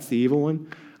 That's the evil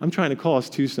one. I'm trying to call us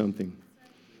to something.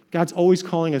 God's always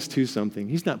calling us to something.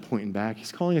 He's not pointing back.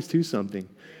 He's calling us to something.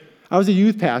 I was a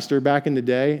youth pastor back in the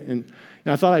day, and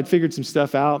I thought I'd figured some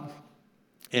stuff out.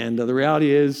 And the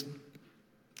reality is,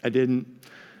 I didn't.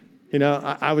 You know,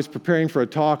 I was preparing for a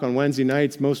talk on Wednesday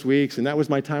nights most weeks, and that was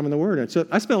my time in the Word. And so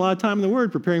I spent a lot of time in the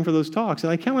Word preparing for those talks,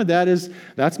 and I counted that as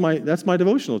that's my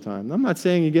devotional time. I'm not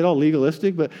saying you get all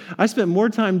legalistic, but I spent more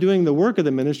time doing the work of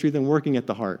the ministry than working at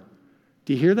the heart.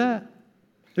 Do you hear that?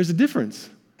 There's a difference.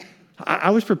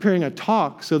 I was preparing a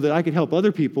talk so that I could help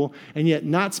other people, and yet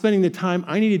not spending the time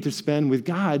I needed to spend with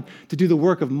God to do the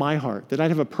work of my heart, that I'd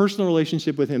have a personal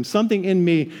relationship with him, something in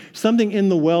me, something in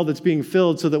the well that's being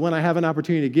filled so that when I have an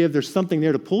opportunity to give, there's something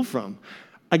there to pull from.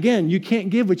 Again, you can't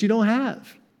give what you don't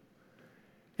have.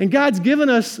 And God's given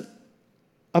us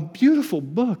a beautiful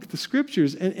book, the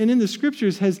Scriptures, and in the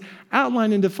Scriptures has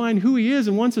outlined and defined who he is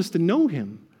and wants us to know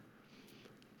him.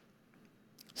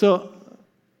 So,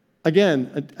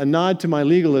 again, a nod to my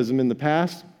legalism in the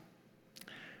past.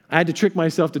 I had to trick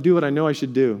myself to do what I know I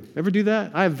should do. Ever do that?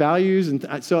 I have values,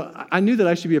 and so I knew that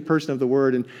I should be a person of the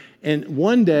Word. And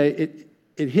one day,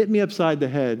 it hit me upside the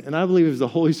head, and I believe it was the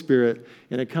Holy Spirit,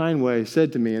 in a kind way,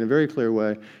 said to me in a very clear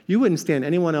way, you wouldn't stand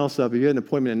anyone else up if you had an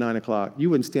appointment at 9 o'clock.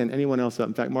 You wouldn't stand anyone else up.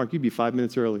 In fact, Mark, you'd be 5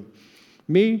 minutes early.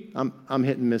 Me, I'm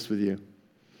hit and miss with you.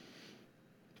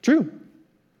 True.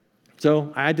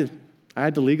 So I had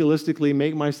to legalistically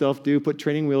make myself put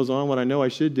training wheels on what I know I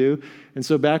should do. And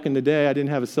so back in the day, I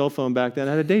didn't have a cell phone back then.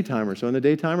 I had a day timer. So in the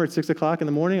day timer at 6 o'clock in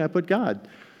the morning, I put God.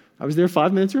 I was there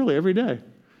 5 minutes early every day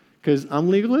because I'm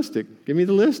legalistic. Give me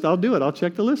the list. I'll do it. I'll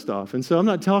check the list off. And so I'm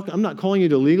not calling you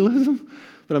to legalism,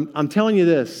 but I'm telling you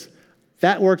this.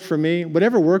 That worked for me.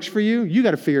 Whatever works for you, you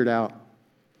got to figure it out.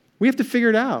 We have to figure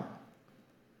it out.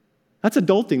 That's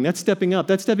adulting. That's stepping up.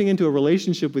 That's stepping into a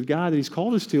relationship with God that He's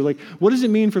called us to. Like, what does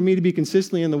it mean for me to be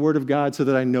consistently in the Word of God so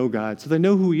that I know God, so that I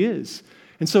know who He is?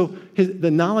 And so the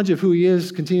knowledge of who He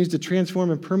is continues to transform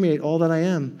and permeate all that I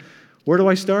am. Where do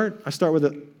I start? I start with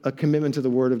a commitment to the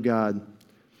Word of God.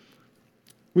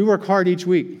 We work hard each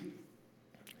week.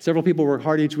 Several people work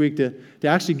hard each week to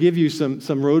actually give you some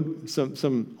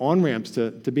on-ramps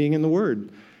to being in the Word.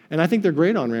 And I think they're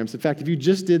great on-ramps. In fact, if you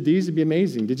just did these, it'd be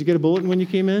amazing. Did you get a bulletin when you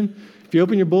came in? If you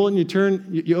open your bulletin,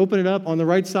 you open it up on the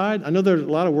right side. I know there's a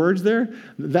lot of words there.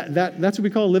 That's what we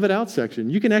call a live it out section.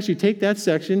 You can actually take that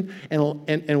section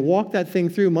and walk that thing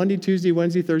through Monday, Tuesday,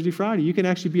 Wednesday, Thursday, Friday. You can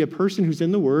actually be a person who's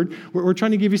in the Word. We're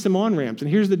trying to give you some on-ramps. And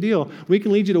here's the deal. We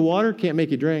can lead you to water, can't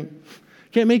make you drink.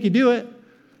 Can't make you do it.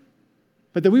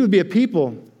 But that we would be a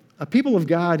people of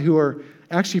God who are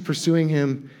actually pursuing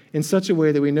Him in such a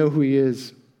way that we know who He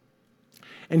is.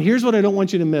 And here's what I don't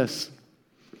want you to miss.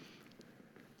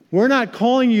 We're not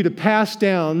calling you to pass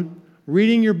down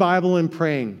reading your Bible and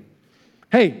praying.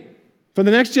 Hey, for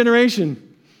the next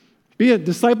generation, be a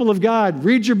disciple of God.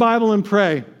 Read your Bible and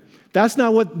pray. That's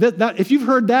not what, if you've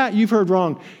heard that, you've heard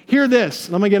wrong. Hear this,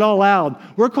 and I'm going to get all loud.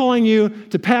 We're calling you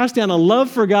to pass down a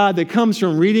love for God that comes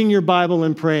from reading your Bible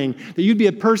and praying. That you'd be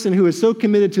a person who is so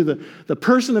committed to the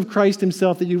person of Christ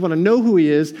Himself that you'd want to know who He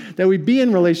is, that we'd be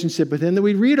in relationship with Him, that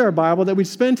we'd read our Bible, that we'd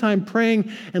spend time praying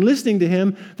and listening to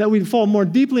Him, that we'd fall more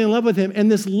deeply in love with Him.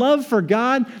 And this love for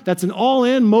God, that's an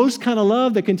all-in, most kind of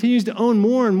love that continues to own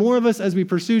more and more of us as we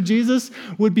pursue Jesus,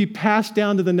 would be passed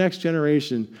down to the next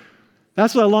generation.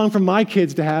 That's what I long for my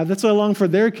kids to have. That's what I long for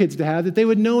their kids to have, that they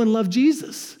would know and love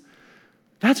Jesus.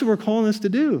 That's what we're calling us to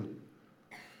do.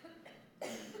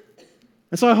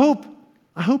 And so I hope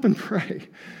and pray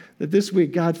that this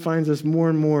week God finds us more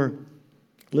and more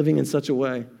living in such a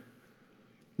way.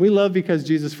 We love because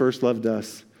Jesus first loved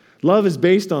us. Love is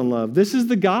based on love. This is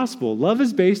the gospel. Love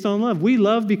is based on love. We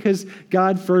love because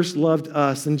God first loved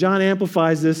us. And John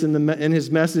amplifies this in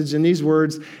his message in these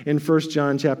words in 1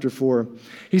 John chapter 4.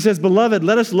 He says, "Beloved,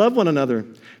 let us love one another,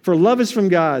 for love is from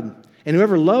God. And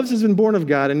whoever loves has been born of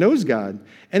God and knows God.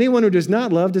 Anyone who does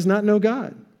not love does not know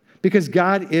God, because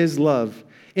God is love.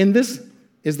 In this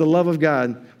is the love of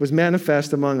God was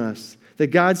manifest among us, that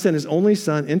God sent His only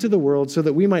Son into the world so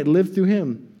that we might live through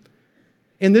Him.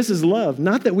 And this is love,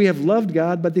 not that we have loved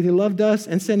God, but that He loved us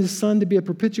and sent His Son to be a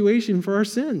propitiation for our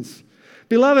sins.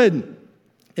 Beloved,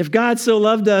 if God so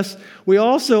loved us, we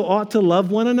also ought to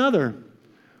love one another.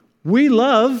 We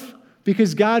love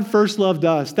because God first loved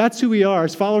us. That's who we are.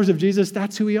 As followers of Jesus,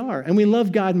 that's who we are. And we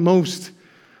love God most.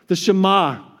 The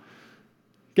Shema.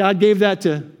 God gave that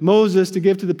to Moses to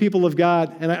give to the people of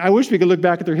God. And I wish we could look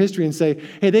back at their history and say,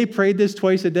 hey, they prayed this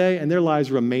twice a day and their lives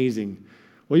were amazing.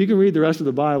 Well, you can read the rest of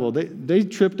the Bible. They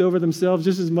tripped over themselves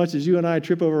just as much as you and I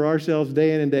trip over ourselves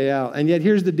day in and day out. And yet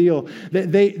here's the deal.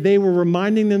 They were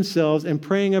reminding themselves and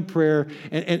praying a prayer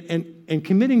and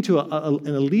committing to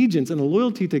an allegiance and a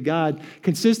loyalty to God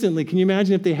consistently. Can you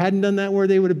imagine if they hadn't done that, where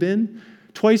they would have been?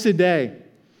 Twice a day.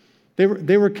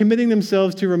 They were committing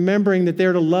themselves to remembering that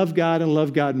they're to love God and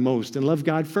love God most and love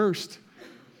God first.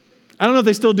 I don't know if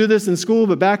they still do this in school,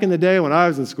 but back in the day when I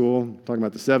was in school, talking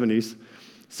about the 70s,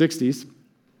 60s,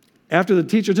 after the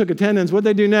teacher took attendance, what'd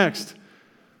they do next?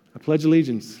 I pledge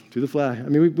allegiance to the flag. I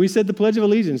mean, we said the Pledge of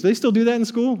Allegiance. Do they still do that in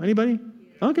school? Anybody?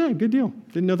 Okay, good deal.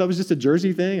 Didn't know that was just a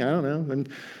Jersey thing. I don't know. And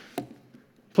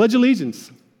pledge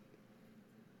allegiance.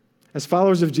 As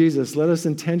followers of Jesus, let us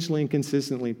intentionally and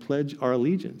consistently pledge our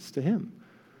allegiance to Him.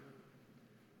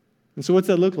 And so what's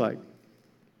that look like?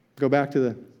 Go back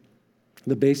to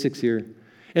the basics here.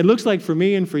 It looks like for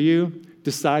me and for you,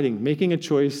 deciding, making a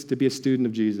choice to be a student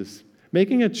of Jesus.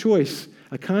 Making a choice,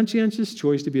 a conscientious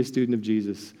choice to be a student of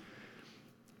Jesus.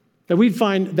 That we'd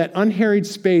find that unharried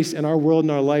space in our world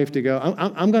and our life to go,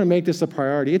 I'm going to make this a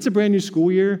priority. It's a brand new school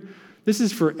year. This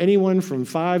is for anyone from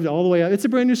 5 to all the way up. It's a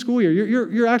brand new school year.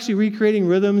 You're actually recreating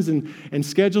rhythms and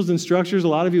schedules and structures. A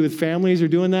lot of you with families are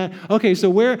doing that. Okay, so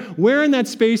where in that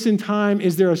space and time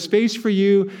is there a space for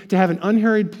you to have an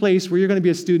unhurried place where you're going to be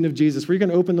a student of Jesus, where you're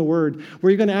going to open the Word,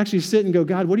 where you're going to actually sit and go,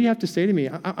 God, what do you have to say to me?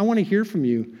 I want to hear from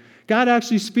you. God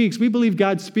actually speaks. We believe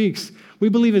God speaks. We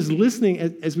believe as listening,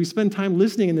 as we spend time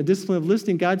listening in the discipline of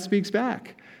listening, God speaks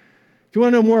back. If you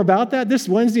want to know more about that, this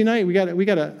Wednesday night, we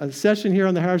got a session here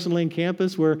on the Harrison Lane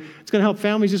campus where it's going to help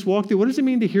families just walk through what does it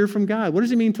mean to hear from God? What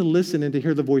does it mean to listen and to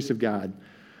hear the voice of God?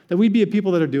 That we'd be a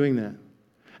people that are doing that.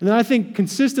 And then I think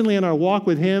consistently in our walk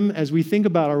with Him, as we think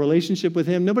about our relationship with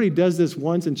Him, nobody does this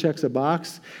once and checks a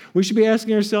box. We should be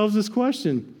asking ourselves this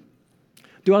question.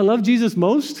 Do I love Jesus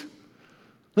most?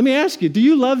 Let me ask you, do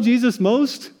you love Jesus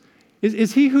most?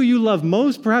 Is He who you love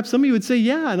most? Perhaps some of you would say,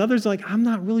 yeah, and others are like, I'm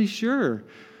not really sure.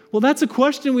 Well, that's a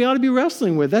question we ought to be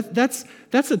wrestling with.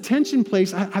 That's a tension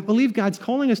place I believe God's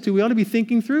calling us to. We ought to be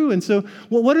thinking through. And so,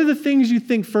 well, what are the things you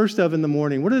think first of in the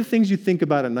morning? What are the things you think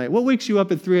about at night? What wakes you up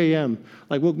at 3 a.m.?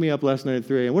 Like woke me up last night at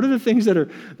 3 a.m. What are the things that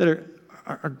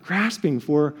are grasping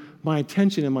for my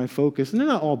attention and my focus? And they're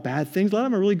not all bad things. A lot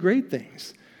of them are really great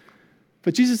things.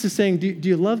 But Jesus is saying, do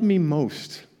you love me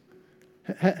most?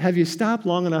 Have you stopped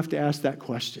long enough to ask that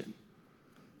question?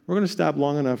 We're going to stop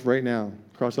long enough right now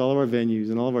across all of our venues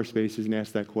and all of our spaces and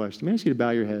ask that question. Let me ask you to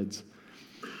bow your heads.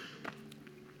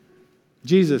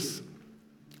 Jesus,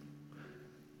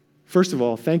 first of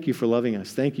all, thank you for loving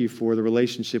us. Thank you for the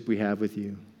relationship we have with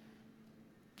you.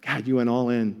 God, you went all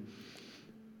in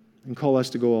and call us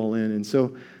to go all in. And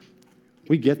so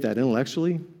we get that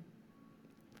intellectually.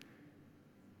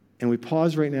 And we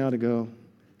pause right now to go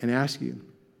and ask you,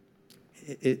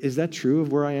 is that true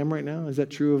of where I am right now? Is that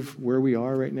true of where we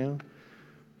are right now?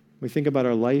 We think about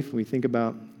our life, and we think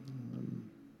about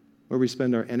where we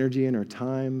spend our energy and our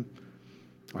time,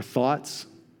 our thoughts.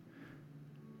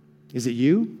 Is it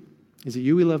you? Is it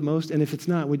you we love most? And if it's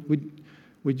not,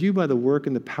 would you, by the work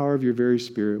and the power of your very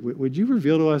Spirit, would you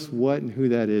reveal to us what and who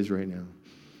that is right now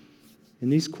in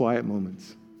these quiet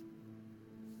moments?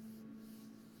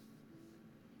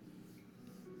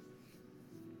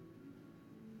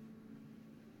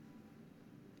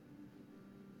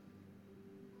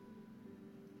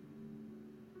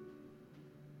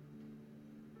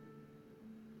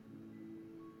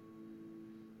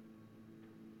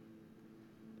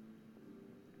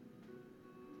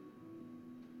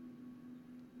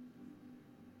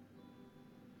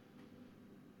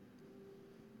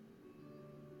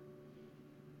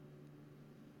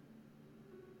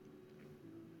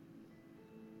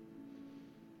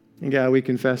 And God, we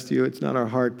confess to you, it's not our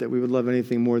heart that we would love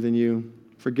anything more than you.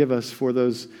 Forgive us for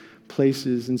those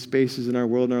places and spaces in our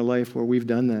world and our life where we've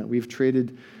done that. We've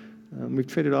traded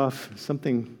off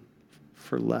something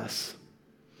for less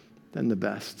than the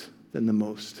best, than the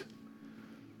most.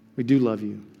 We do love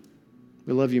you.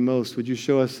 We love you most. Would you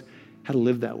show us how to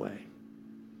live that way?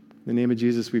 In the name of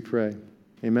Jesus, we pray.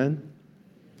 Amen?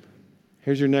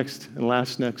 Here's your next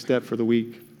step for the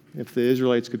week. If the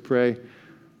Israelites could pray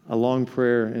a long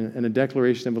prayer and a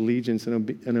declaration of allegiance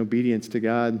and obedience to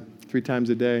God 3 times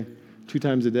a day, 2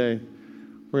 times a day.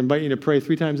 We're inviting you to pray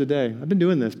 3 times a day. I've been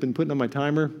doing this, been putting on my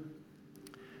timer,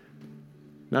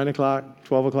 9 o'clock,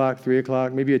 12 o'clock, 3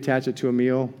 o'clock, maybe attach it to a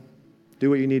meal. Do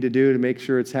what you need to do to make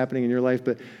sure it's happening in your life.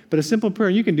 But a simple prayer,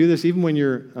 and you can do this even when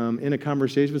you're in a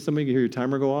conversation with somebody, you hear your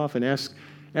timer go off, and ask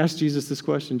Jesus this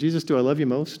question: Jesus, do I love you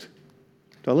most?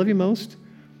 Do I love you most?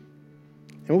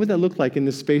 And what would that look like in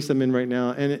this space I'm in right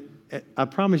now? And I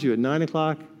promise you, at 9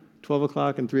 o'clock, 12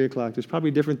 o'clock, and 3 o'clock, there's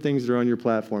probably different things that are on your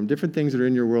platform, different things that are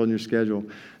in your world and your schedule,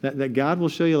 that God will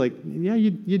show you, like, yeah,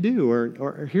 you do,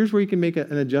 or here's where you can make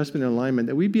an adjustment and alignment,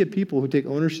 that we be a people who take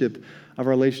ownership of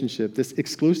our relationship, this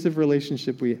exclusive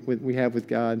relationship we have with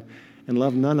God, and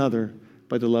love none other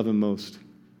but to love Him most.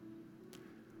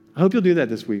 I hope you'll do that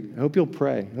this week. I hope you'll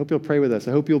pray. I hope you'll pray with us.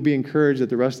 I hope you'll be encouraged that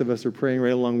the rest of us are praying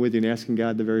right along with you and asking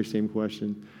God the very same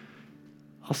question.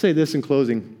 I'll say this in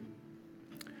closing.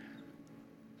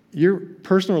 Your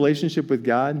personal relationship with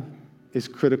God is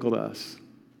critical to us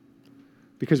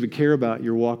because we care about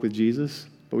your walk with Jesus,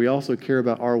 but we also care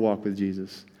about our walk with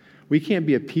Jesus. We can't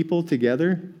be a people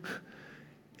together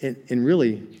in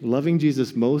really loving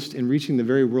Jesus most and reaching the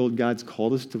very world God's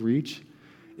called us to reach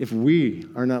if we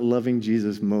are not loving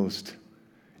Jesus most.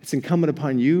 It's incumbent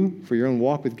upon you for your own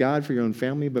walk with God, for your own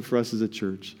family, but for us as a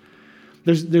church.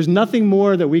 There's nothing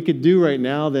more that we could do right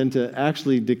now than to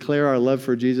actually declare our love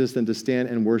for Jesus than to stand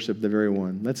and worship the very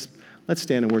one. Let's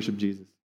stand and worship Jesus.